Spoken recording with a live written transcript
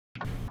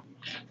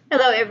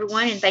Hello,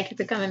 everyone, and thank you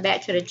for coming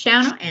back to the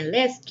channel. And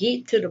let's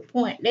get to the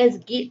point. Let's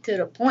get to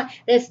the point.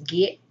 Let's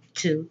get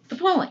to the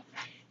point.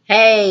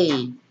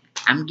 Hey,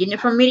 I'm getting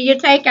it from Media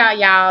Takeout,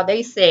 y'all.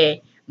 They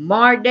said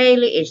Marc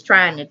Daly is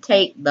trying to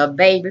take the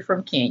baby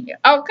from Kenya.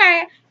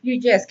 Okay,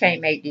 you just can't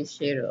make this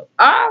shit up.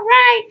 All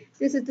right,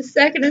 this is the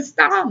second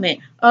installment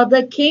of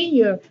the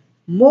Kenya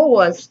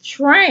Moore's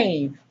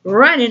train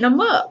running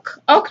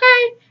amok.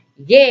 Okay,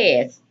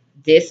 yes,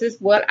 this is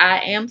what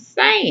I am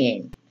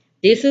saying.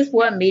 This is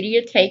what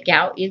Media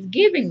Takeout is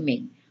giving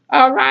me.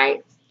 All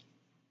right.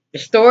 The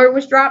story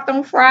was dropped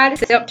on Friday,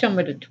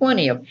 September the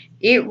 20th.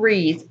 It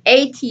reads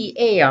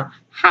ATL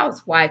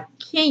housewife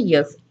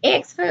Kenya's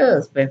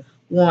ex-husband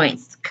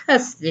wants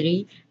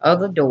custody of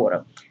the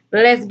daughter.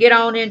 But let's get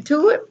on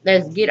into it.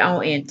 Let's get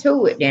on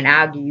into it. Then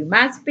I'll give you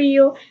my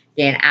spiel.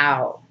 Then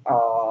I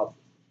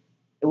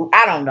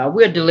don't know.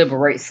 We'll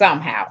deliberate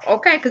somehow.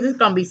 Okay? Because it's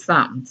going to be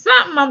something.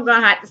 Something I'm going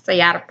to have to say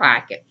out of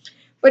pocket.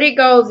 But it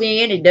goes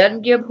in. It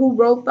doesn't give who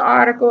wrote the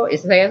article. It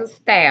says a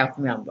staff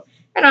member.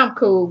 And I'm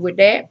cool with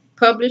that.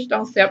 Published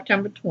on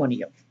September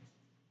 20th.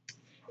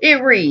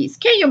 It reads,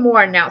 Kenya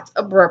Moore announced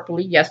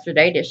abruptly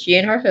yesterday that she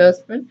and her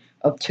husband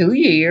of 2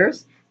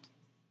 years,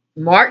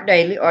 Marc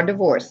Daly, are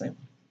divorcing.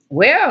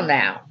 Well,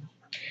 now,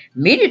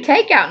 Media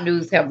Takeout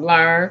News have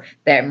learned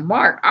that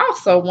Marc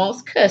also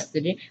wants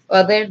custody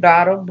of their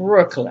daughter,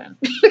 Brooklyn.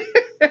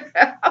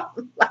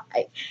 I'm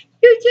like,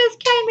 you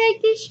just can't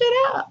make this shit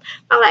up.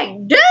 I'm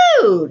like,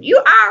 dude, you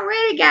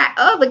already got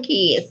other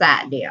kids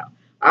out there.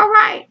 All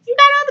right, you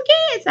got other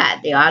kids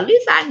out there. At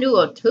least I knew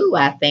of two,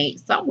 I think,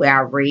 somewhere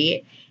I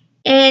read.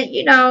 And,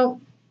 and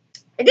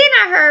then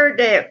I heard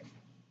that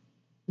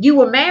you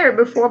were married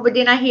before, but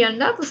then I hear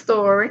another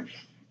story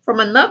from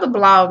another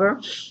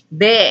blogger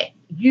that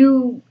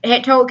you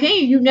had told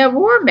Ken you never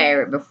were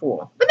married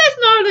before. But that's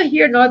neither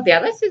here nor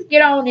there. Let's just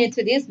get on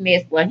into this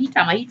mess. Well, he's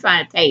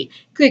trying to take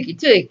Cookie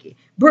Tookie,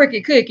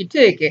 Brookie Cookie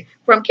Tookie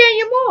from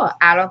Kenya Moore.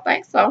 I don't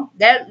think so.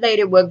 That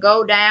lady would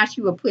go down.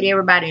 She would put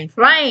everybody in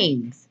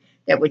flames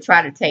that would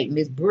try to take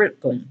Miss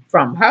Brooklyn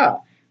from her.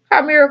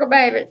 Her miracle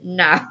baby?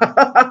 No.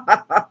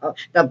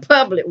 The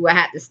public will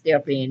have to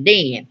step in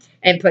then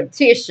and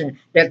petition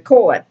the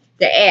court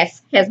to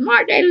ask, has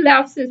Marc Daly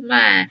lost his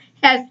mind?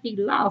 Has he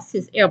lost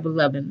his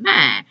ever-loving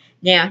mind?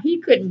 Now, he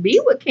couldn't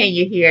be with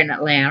Kenya here in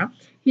Atlanta.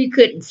 He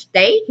couldn't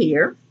stay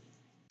here.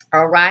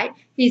 All right?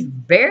 He's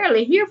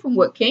barely here from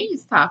what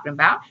Kenya's talking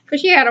about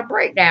because she had a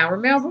breakdown.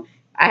 Remember?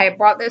 I had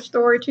brought that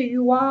story to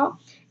you all.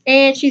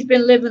 And she's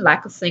been living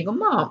like a single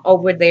mom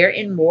over there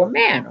in Moore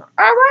Manor.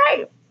 All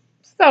right?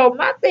 So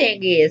my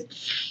thing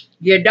is,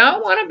 you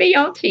don't want to be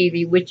on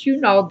TV, which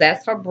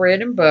that's her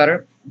bread and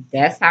butter.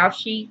 That's how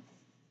she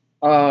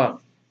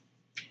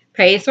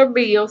pays her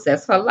bills.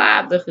 That's her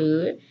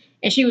livelihood.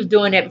 And she was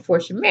doing that before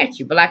she met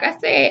you. But like I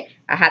said,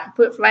 I had to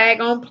put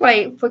flag on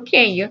play for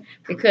Kenya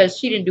because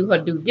she didn't do her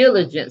due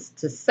diligence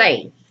to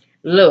say,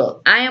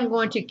 look, I am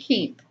going to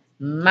keep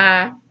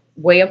my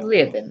way of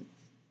living.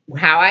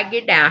 How I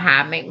get down,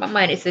 how I make my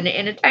money. It's in the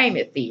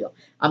entertainment field.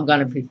 I'm going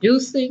to be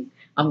producing.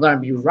 I'm going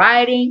to be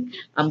writing.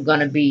 I'm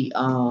going to be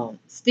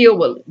still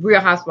with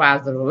Real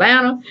Housewives of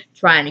Atlanta,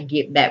 trying to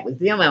get back with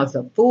them. I was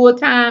a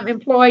full-time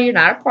employee,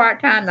 not a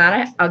part-time,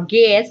 not a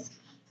guest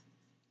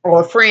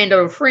or a friend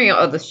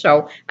of the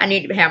show. I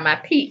need to have my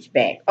peach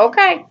back,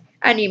 okay?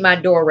 I need my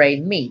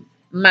Doré me,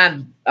 my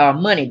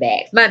money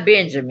bags, my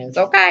Benjamins,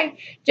 okay?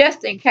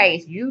 Just in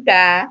case you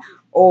die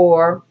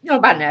or,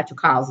 by natural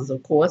causes,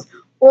 of course,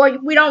 or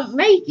we don't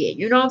make it.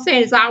 You know what I'm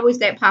saying? It's always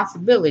that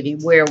possibility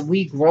where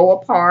we grow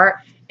apart.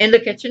 And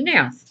look at you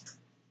now.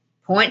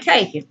 Point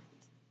taken.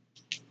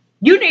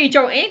 You need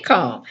your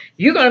income.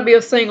 You're going to be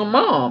a single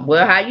mom.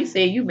 Well, how you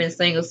say you've been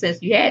single since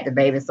you had the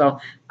baby. So,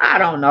 I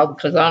don't know.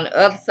 Because on the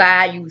other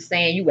side, you were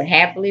saying you were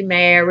happily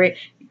married.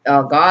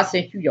 God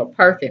sent you your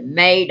perfect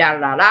mate. Da,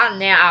 da, da, da.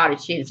 Now all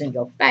the shit is in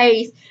your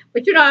face.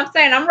 But you know what I'm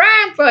saying? I'm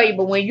riding for you.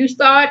 But when you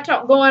start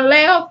going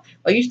left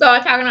or you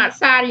start talking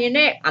outside of your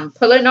neck, I'm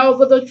pulling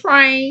over the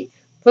train,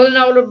 pulling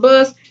over the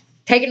bus,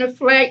 taking a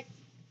flight.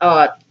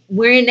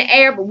 We're in the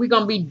air, but we're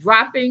going to be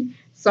dropping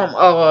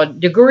some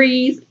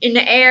degrees in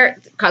the air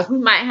because we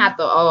might have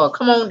to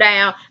come on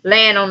down,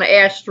 land on the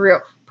airstrip,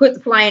 put the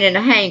plane in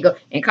the hangar,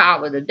 and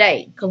call it a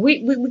day. Because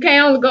we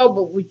can't only go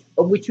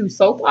but with you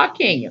so far,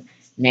 Kenya.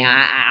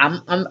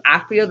 Now,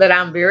 I feel that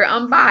I'm very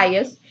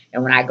unbiased.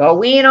 And when I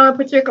go in on a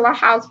particular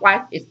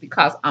housewife, it's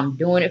because I'm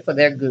doing it for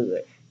their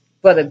good,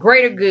 for the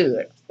greater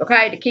good,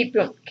 okay? To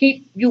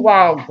keep you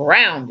all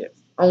grounded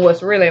on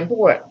what's really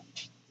important.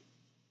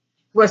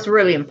 What's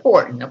really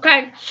important,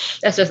 okay?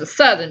 That's just a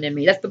southern in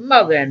me. That's the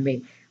mother in me.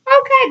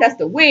 Okay, that's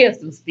the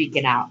wisdom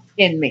speaking out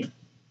in me.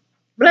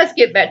 But let's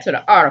get back to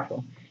the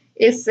article.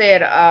 It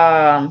said,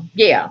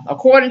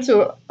 according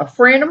to a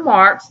friend of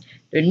Marc's,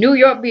 the New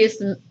York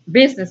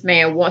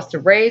businessman wants to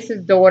raise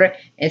his daughter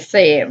and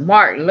said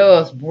Marc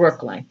loves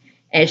Brooklyn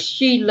and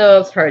she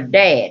loves her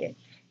daddy.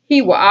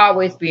 He will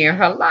always be in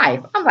her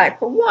life. I'm like,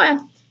 for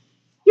one,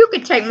 you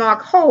could take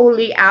Marc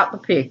wholly out the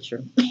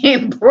picture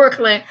and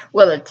Brooklyn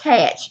will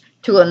attach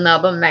to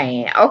another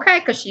man, okay?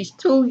 Because she's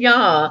too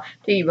young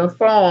to even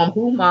form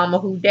who mama,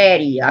 who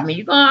daddy is. I mean,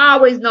 you're going to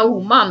always know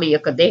who mama is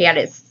because they had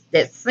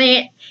that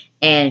scent,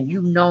 and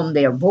you've known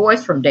their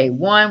voice from day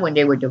one when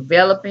they were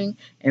developing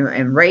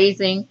and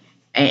raising,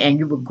 and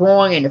you were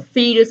growing in the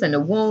fetus and the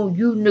womb.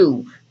 You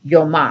knew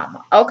your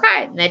mama,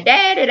 okay? Now,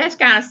 daddy, that's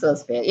kind of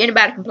suspect.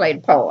 Anybody can play the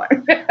part,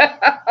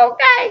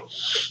 okay?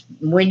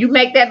 When you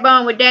make that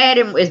bond with daddy,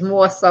 it's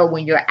more so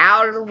when you're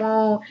out of the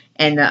womb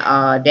and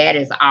the dad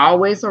is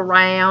always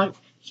around.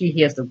 She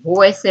hears the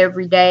voice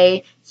every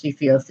day. She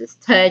feels his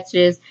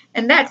touches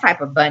and that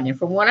type of bonding.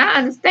 From what I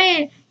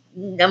understand,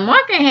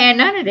 Mark ain't had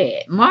none of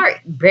that.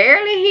 Mark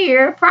barely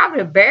here,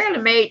 probably barely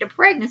made the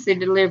pregnancy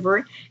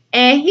delivery,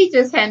 and he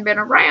just hadn't been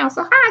around.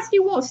 So how he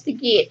wants to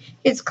get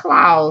his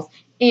claws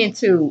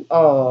into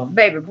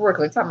baby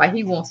Brooklyn, talking about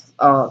he wants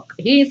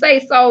he didn't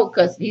say sole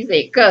custody, he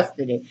said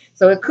custody.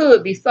 So it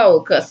could be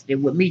sole custody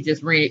with me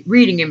just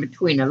reading in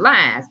between the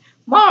lines.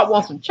 Mark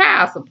wants some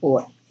child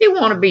support. He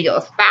want to be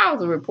a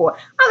spousal report.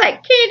 I was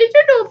like, Ken, did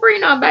you do a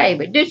prenup,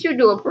 baby? Did you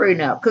do a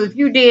prenup? Because if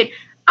you did,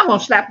 I'm gonna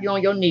slap you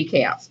on your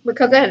kneecaps.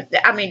 Because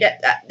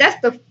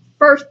that's the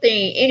first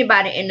thing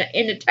anybody in the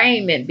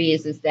entertainment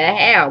business that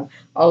have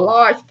a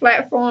large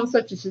platform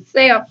such as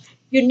yourself,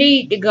 you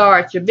need to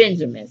guard your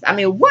Benjamins. I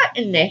mean, what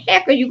in the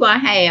heck are you going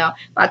to have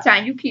by the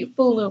time you keep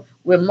fooling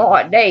with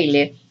Mark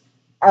Daly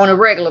on a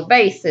regular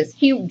basis?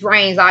 He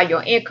drains all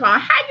your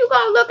income. How you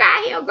going to look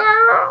out here,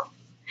 girl?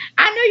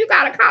 I know you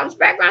got a college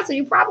background, so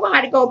you probably going to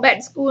have to go back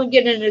to school and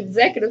get in the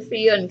executive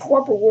field and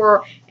corporate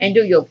world and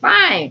do your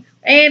thing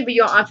and be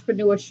your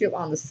entrepreneurship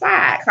on the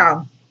side.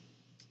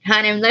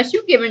 Honey, unless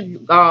you're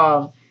giving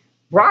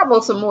Bravo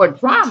some more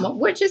drama,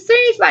 which it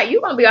seems like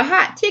you're going to be a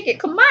hot ticket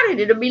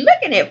commodity to be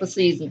looking at for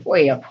season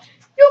 12.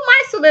 You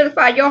might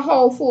solidify your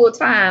whole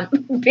full-time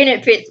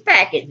benefits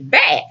package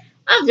back.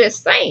 I'm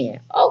just saying,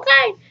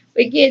 okay?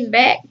 But getting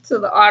back to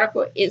the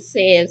article, it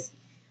says,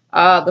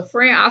 the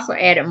friend also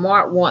added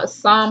Mark wants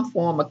some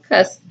form of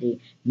custody,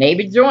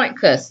 maybe joint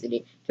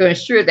custody, to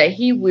ensure that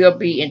he will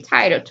be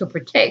entitled to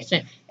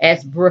protection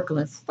as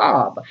Brooklyn's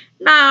father.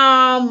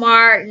 No,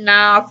 Mark,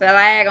 no,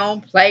 flag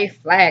on play,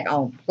 flag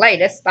on play.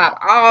 Let's stop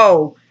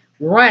all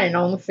running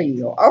on the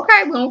field.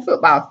 Okay, we're on the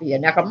football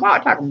field. Now, 'cause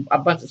Mark talking a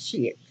bunch of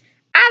shit.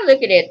 I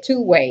look at it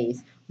two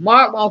ways.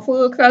 Mark on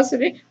full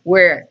custody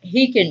where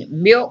he can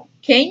milk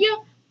Kenya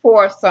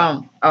for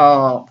some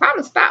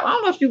probably spouse. I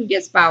don't know if you can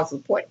get spousal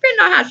support,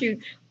 depending on how she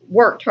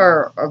worked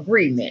her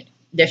agreement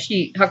that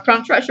her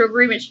contractual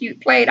agreement she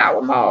played out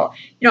with Mark.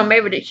 You know,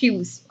 maybe that she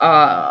was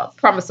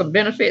promised some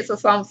benefits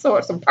of some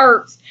sort, some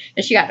perks,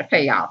 and she got to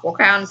pay off.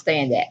 Okay, I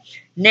understand that.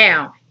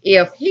 Now,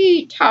 if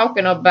he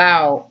talking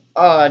about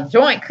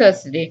joint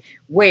custody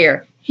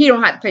where he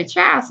don't have to pay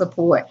child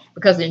support,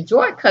 because in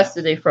joint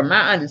custody, from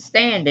my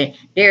understanding,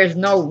 there's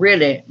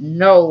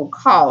no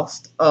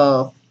cost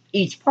of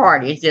each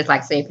party. It's just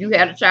like, say, if you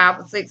had a child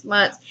for 6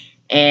 months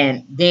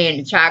and then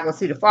the child goes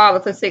see the father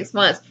for 6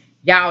 months,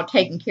 y'all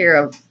taking care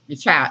of the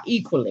child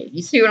equally.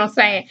 You see what I'm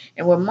saying?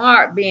 And with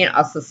Mark being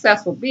a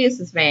successful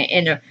businessman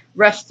in the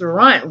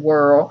restaurant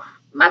world,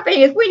 my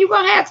thing is, when you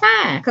gonna have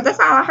time? Because that's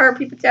all I heard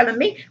people telling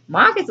me.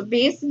 Mark is a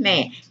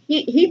businessman.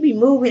 He be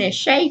moving and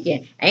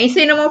shaking. I ain't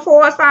seen him on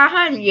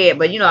 4-500 yet,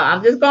 but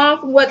I'm just going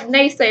from what the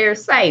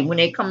naysayers say when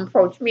they come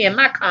approach me in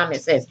my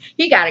comment says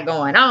he got it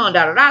going on,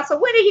 da da da. So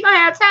when is he gonna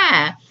have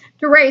time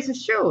to raise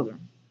his children?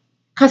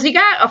 Because he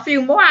got a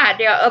few more out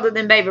there other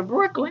than baby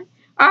Brooklyn.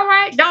 All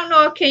right. Don't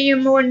know if Kenya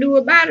Moore knew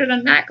about it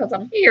or not, because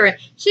I'm hearing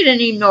she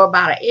didn't even know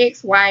about her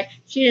ex-wife.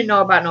 She didn't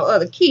know about no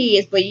other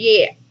kids. But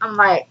yeah, I'm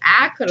like,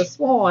 I could have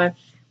sworn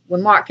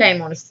when Mark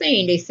came on the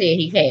scene, they said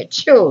he had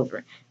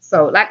children.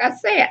 So like I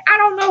said, I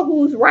don't know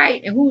who's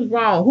right and who's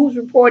wrong, who's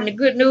reporting the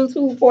good news,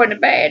 who's reporting the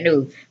bad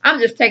news. I'm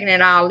just taking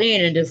it all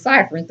in and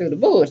deciphering through the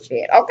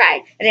bullshit,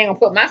 okay? And then I'm going to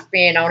put my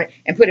spin on it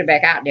and put it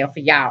back out there for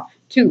y'all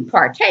to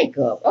partake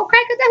of, okay?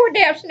 Because that's what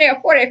damn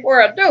Chanel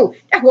 44 do.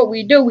 That's what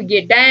we do. We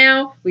get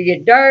down, we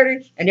get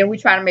dirty, and then we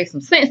try to make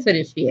some sense of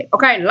this shit,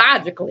 okay?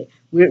 Logically,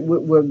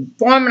 we're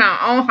forming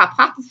our own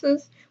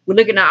hypothesis. We're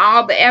looking at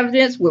all the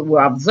evidence.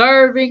 We're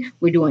observing.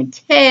 We're doing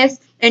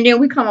tests. And then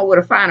we come up with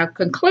a final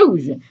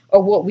conclusion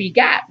of what we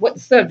got, what the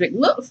subject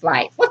looks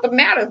like, what the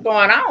matter is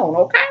going on,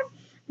 okay?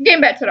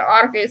 Getting back to the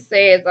article, it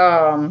says,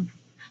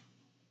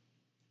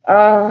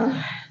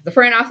 the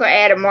friend also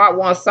added Mark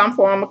wants some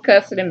form of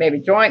custody, maybe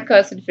joint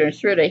custody, to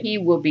ensure that he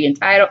will be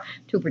entitled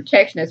to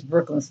protection as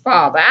Brooklyn's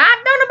father.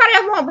 I don't nobody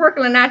else want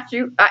Brooklyn out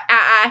you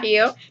out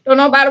here. Don't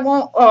nobody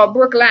want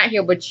Brooklyn out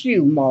here but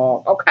you,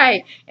 Mark.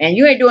 Okay, and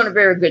you ain't doing a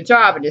very good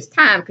job at this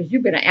time because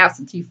you've been an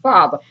absentee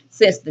father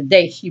since the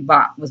day she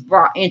was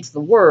brought into the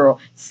world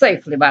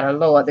safely by the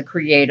Lord, the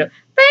Creator.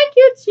 Thank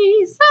you,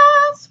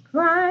 Jesus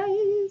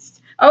Christ.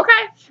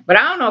 Okay, but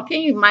I don't know.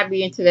 Kenya might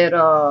be into that.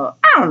 I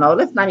don't know.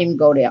 Let's not even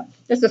go there.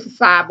 That's just a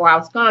sidebar I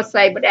was gonna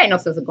say, but there ain't no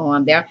sense of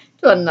going there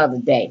to another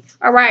day.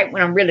 All right,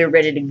 when I'm really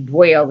ready to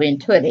dwell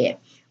into that.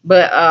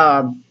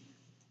 But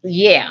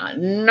yeah,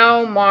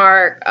 no,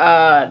 Mark.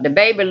 The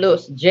baby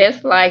looks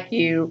just like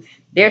you.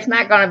 there's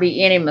not going to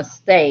be any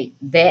mistake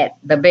that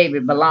the baby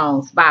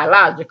belongs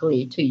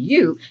biologically to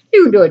you.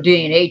 You can do a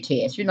DNA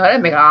test. You know,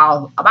 that make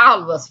all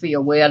of us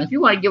feel well. And if you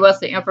want to give us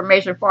the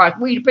information for us,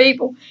 we the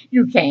people,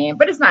 you can.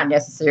 But it's not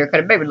necessary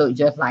because the baby look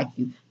just like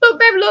you. Look,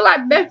 baby look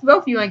like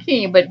both you and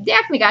Kenya, but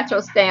definitely got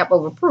your stamp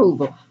of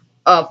approval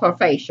of her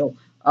facial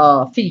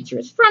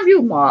features from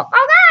you, Mark.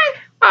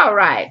 Okay? All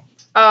right.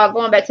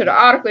 Going back to the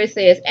article, it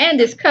says, and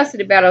this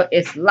custody battle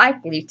is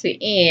likely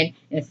to end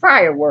in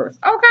fireworks.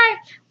 Okay,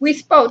 we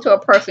spoke to a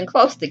person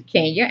close to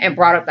Kenya and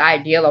brought up the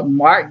idea of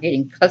Mark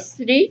getting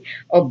custody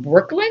of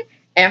Brooklyn,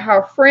 and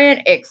her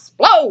friend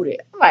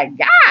exploded. I'm like,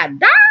 God,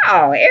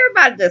 dog,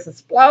 everybody just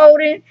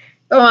exploding,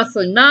 throwing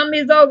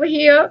tsunamis over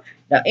here,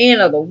 the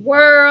end of the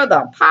world,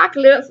 the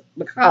apocalypse,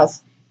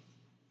 because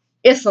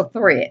it's a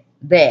threat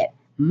that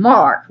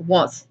Mark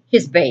wants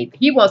his baby.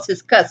 He wants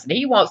his custody.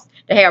 He wants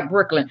to have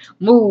Brooklyn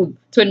move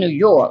to New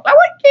York. Like,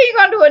 what you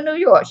gonna do in New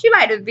York? She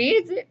like to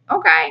visit,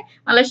 okay?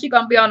 Unless she's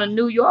gonna be on the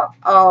New York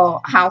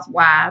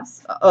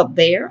Housewives up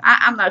there.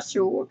 I'm not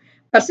sure.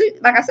 Cause she,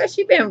 like I said,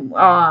 she been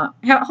her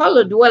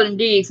little dwelling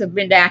digs have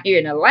been down here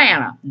in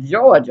Atlanta,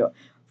 Georgia,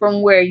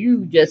 from where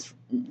you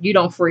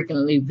don't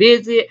frequently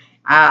visit.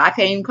 I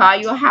can't even call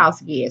you a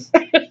house guest.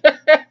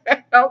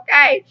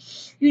 Okay,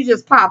 you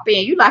just pop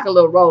in. You like a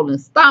little Rolling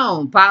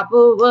Stone. Papa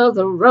was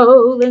a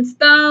Rolling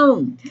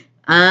Stone.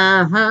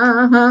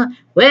 Uh-huh.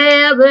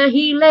 Wherever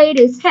he laid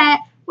his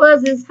hat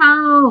was his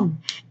home.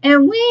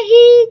 And when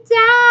he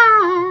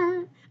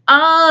died,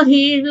 all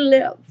he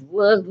left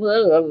was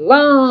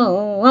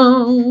alone.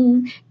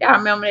 Y'all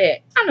remember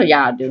that? I know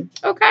y'all do.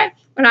 Okay.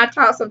 When I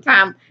talk,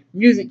 sometimes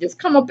music just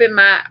come up in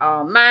my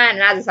mind,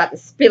 and I just have to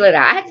spill it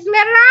out. I had to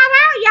let it all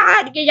out. Y'all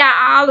had to give y'all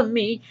all of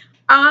me.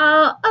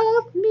 All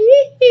of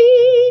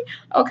me.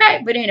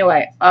 Okay, but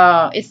anyway,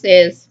 it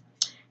says,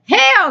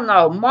 hell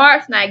no,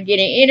 Mark's not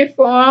getting any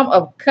form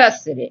of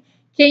custody.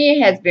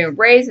 Kenya has been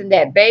raising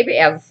that baby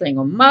as a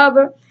single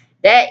mother.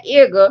 That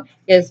Igor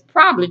is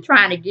probably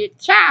trying to get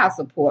child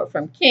support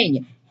from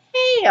Kenya.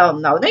 Hell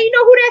no. Now you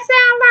know who that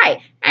sound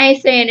like. I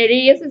ain't saying it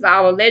is. It's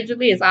all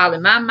allegedly. It's all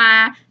in my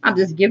mind. I'm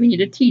just giving you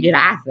the tea that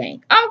I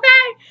think.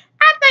 Okay?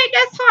 I think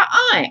that's her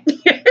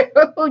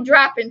aunt who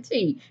dropping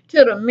tea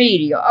to the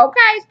media.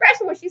 Okay?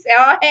 Especially when she said,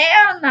 oh,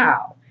 hell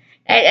no.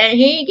 And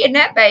he ain't getting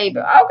that baby.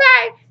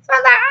 Okay? So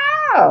I'm like,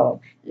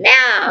 oh.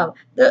 Now,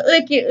 the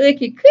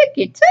ookie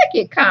cookie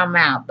tookie come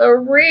out. The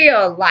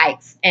real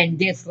likes and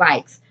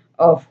dislikes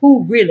of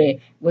who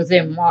really was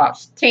in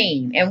Mark's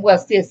team. And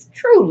was this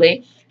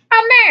truly a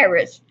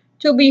marriage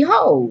to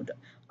behold?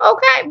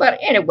 Okay, but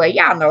anyway,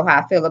 y'all know how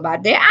I feel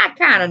about that. I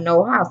kind of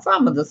know how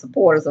some of the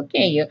supporters of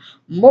Kenya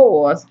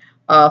Moore's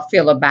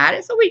feel about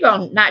it. So we're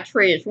going to not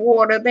tread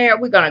water there.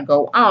 We're going to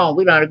go on.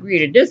 We don't agree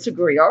to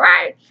disagree, all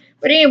right?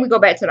 But then we go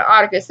back to the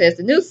article. It says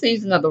the new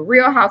season of The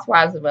Real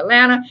Housewives of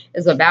Atlanta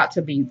is about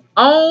to be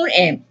on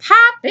and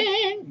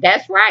popping.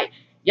 That's right.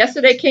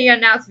 Yesterday, Kenya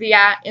announced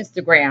via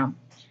Instagram.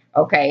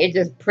 Okay, it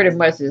just pretty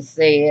much just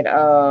said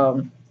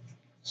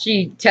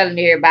she telling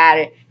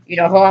everybody, you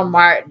know, her and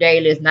Mark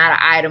Daly is not an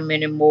item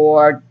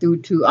anymore due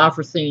to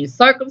unforeseen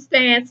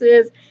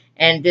circumstances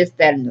and this,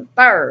 that, and the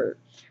third.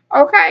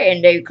 Okay,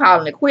 and they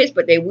calling it quits,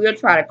 but they will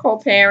try to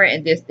co-parent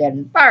and this, that,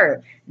 and the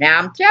third. Now,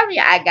 I'm telling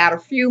you, I got a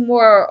few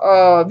more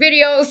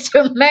videos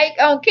to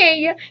make on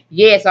Kenya.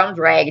 Yes, I'm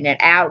dragging it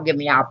out,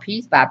 giving y'all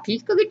piece by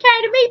piece, because it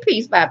came to me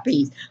piece by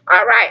piece.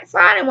 All right, so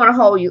I didn't want to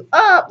hold you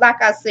up.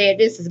 Like I said,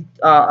 this is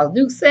a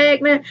new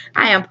segment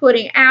I am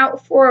putting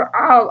out for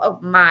all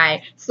of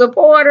my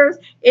supporters.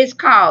 It's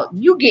called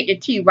You Get the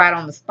Tea Right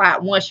on the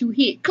Spot. Once you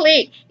hit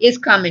click, it's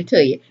coming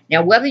to you.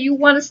 Now, whether you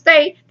want to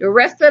stay the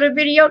rest of the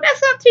video,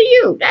 that's up to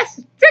you. That's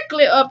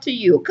strictly up to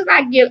you, because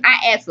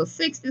I ask for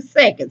 60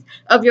 seconds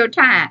of your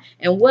time,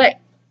 and what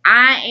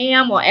I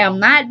am or am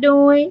not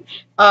doing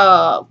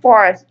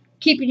for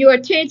keeping your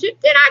attention,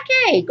 then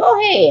okay, go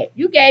ahead.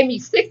 You gave me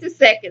 60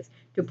 seconds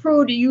to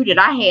prove to you that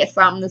I had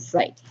something to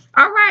say.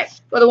 All right,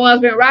 for the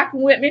ones been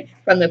rocking with me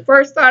from the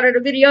first start of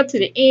the video to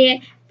the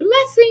end,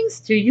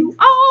 blessings to you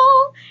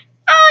all.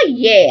 Oh,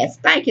 yes.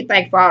 Thank you.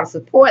 Thank you for all the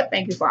support.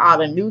 Thank you for all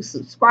the new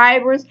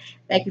subscribers.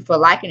 Thank you for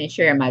liking and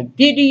sharing my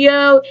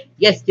video.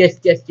 Yes, yes,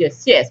 yes,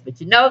 yes, yes.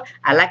 But you know,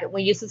 I like it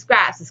when you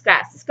subscribe,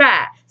 subscribe,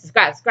 subscribe,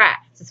 subscribe, subscribe,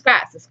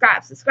 subscribe,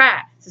 subscribe,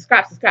 subscribe,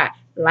 subscribe, subscribe.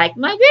 Like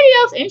my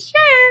videos and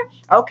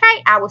share.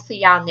 Okay, I will see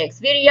y'all next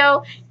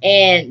video.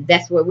 And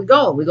that's where we're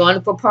going. We're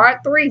going for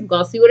part 3. We're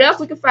going to see what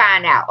else we can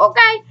find out.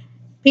 Okay?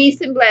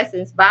 Peace and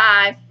blessings.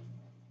 Bye.